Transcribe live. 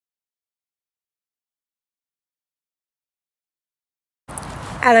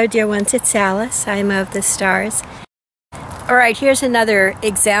Hello dear ones, it's Alice. I'm of the stars. Alright, here's another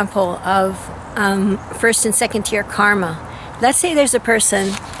example of first and second tier karma. Let's say there's a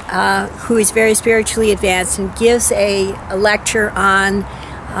person who is very spiritually advanced and gives a lecture on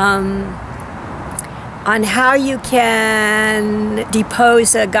how you can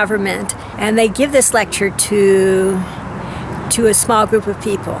depose a government, and they give this lecture to a small group of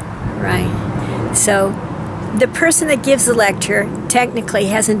people, right? So the person that gives the lecture technically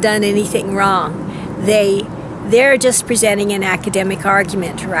hasn't done anything wrong. They're just presenting an academic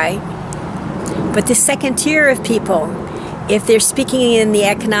argument, right? But the second tier of people, if they're speaking in the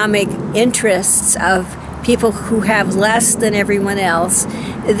economic interests of people who have less than everyone else,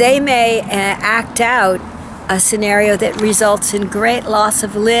 they may act out a scenario that results in great loss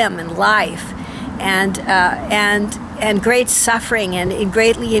of limb and life, and great suffering and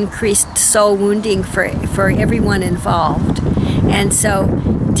greatly increased soul wounding for everyone involved. And so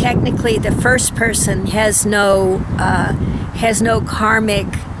technically the first person has no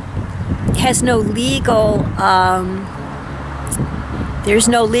legal there's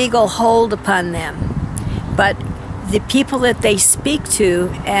no legal hold upon them, but the people that they speak to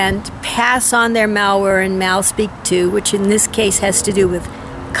and pass on their malware and malspeak to, which in this case has to do with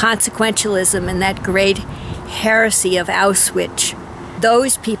consequentialism and that great heresy of Auschwitz,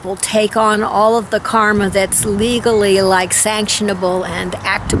 those people take on all of the karma that's legally sanctionable and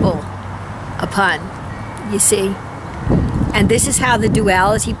actable upon, you see. And this is how the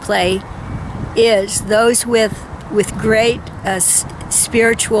duality play is. Those with great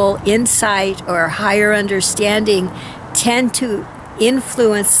spiritual insight or higher understanding tend to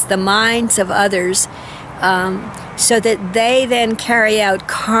influence the minds of others, so that they then carry out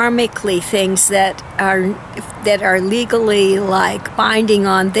karmically things that are legally binding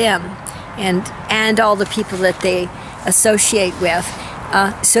on them and all the people that they associate with.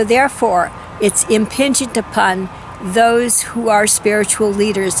 So therefore, it's impingent upon those who are spiritual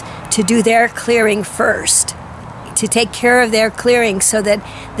leaders to do their clearing first, to take care of their clearing, so that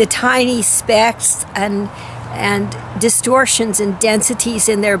the tiny specks and distortions and densities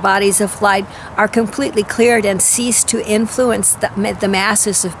in their bodies of light are completely cleared and cease to influence the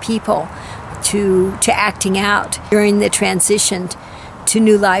masses of people to acting out during the transition to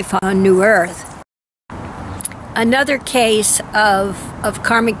new life on new earth. Another case of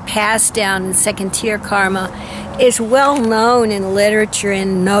karmic pass down in second tier karma is well known in literature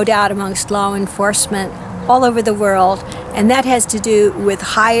and no doubt amongst law enforcement all over the world, and that has to do with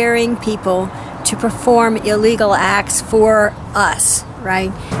hiring people to perform illegal acts for us,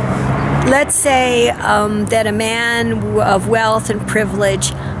 right? Let's say that a man of wealth and privilege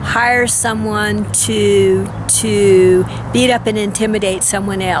hires someone to beat up and intimidate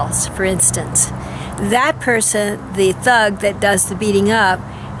someone else, for instance. That person, the thug that does the beating up,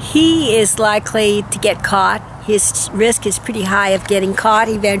 he is likely to get caught. His risk is pretty high of getting caught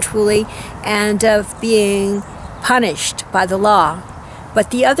eventually and of being punished by the law. But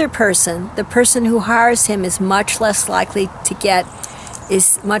the other person, the person who hires him, is much less likely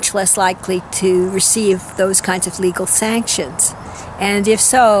to receive those kinds of legal sanctions. And if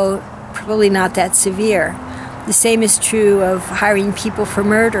so, probably not that severe. The same is true of hiring people for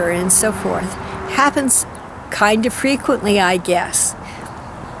murder and so forth. Happens kind of frequently, I guess.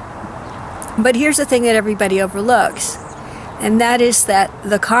 But here's the thing that everybody overlooks, and that is that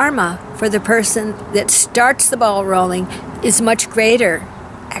the karma for the person that starts the ball rolling is much greater,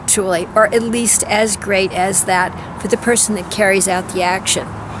 actually, or at least as great as that for the person that carries out the action.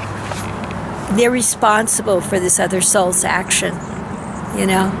 They're responsible for this other soul's action, you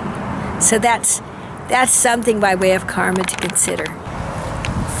know? So that's something by way of karma to consider.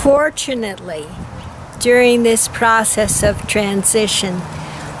 Fortunately, during this process of transition,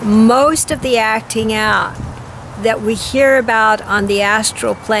 most of the acting out that we hear about on the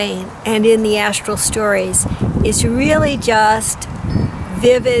astral plane and in the astral stories is really just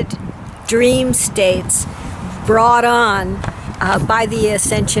vivid dream states brought on by the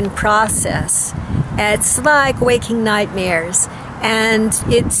ascension process. It's like waking nightmares, and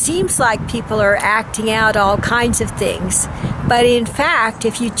it seems like people are acting out all kinds of things. But in fact,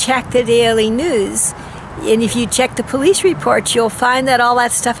 if you check the daily news, and if you check the police reports, you'll find that all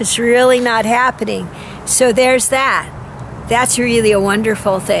that stuff is really not happening. So there's that. That's really a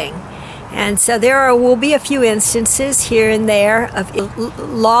wonderful thing. And so there will be a few instances here and there of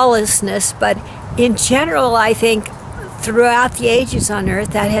lawlessness, but in general, I think throughout the ages on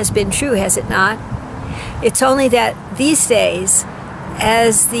Earth, that has been true, has it not? It's only that these days,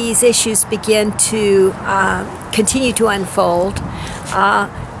 as these issues begin to continue to unfold,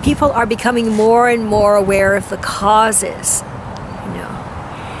 people are becoming more and more aware of the causes, you know.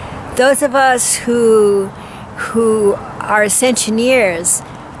 Those of us who are ascensioneers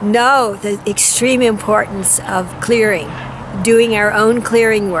know the extreme importance of clearing, doing our own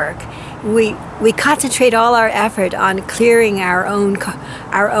clearing work. We concentrate all our effort on clearing our own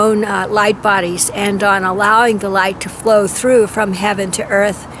light bodies and on allowing the light to flow through from heaven to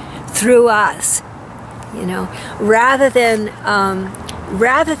earth through us. You know, rather than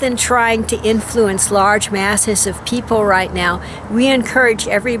trying to influence large masses of people right now, we encourage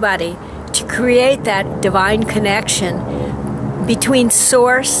everybody to create that divine connection between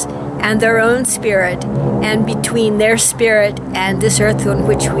Source and their own spirit, and between their spirit and this earth on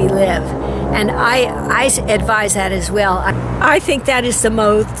which we live. And I advise that as well. I think that is the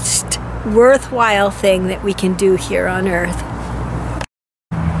most worthwhile thing that we can do here on earth.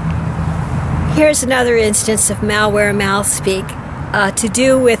 Here's another instance of malware malspeak to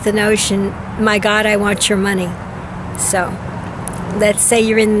do with the notion, my God, I want your money. So let's say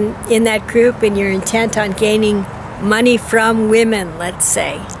you're in that group and you're intent on gaining money from women, let's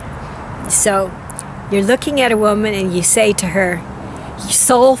say. So you're looking at a woman and you say to her,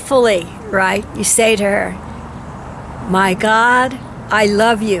 soulfully, right? You say to her, my God, I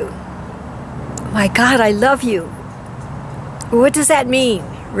love you. My God, I love you. What does that mean,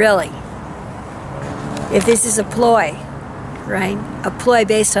 really? If this is a ploy, right? A ploy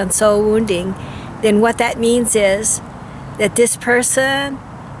based on soul wounding, then what that means is that this person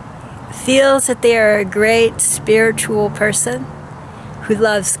feels that they are a great spiritual person who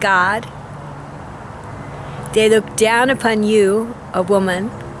loves God. They look down upon you, a woman.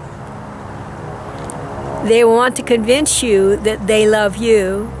 They want to convince you that they love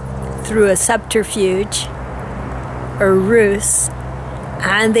you through a subterfuge or ruse,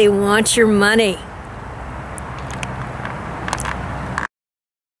 and they want your money.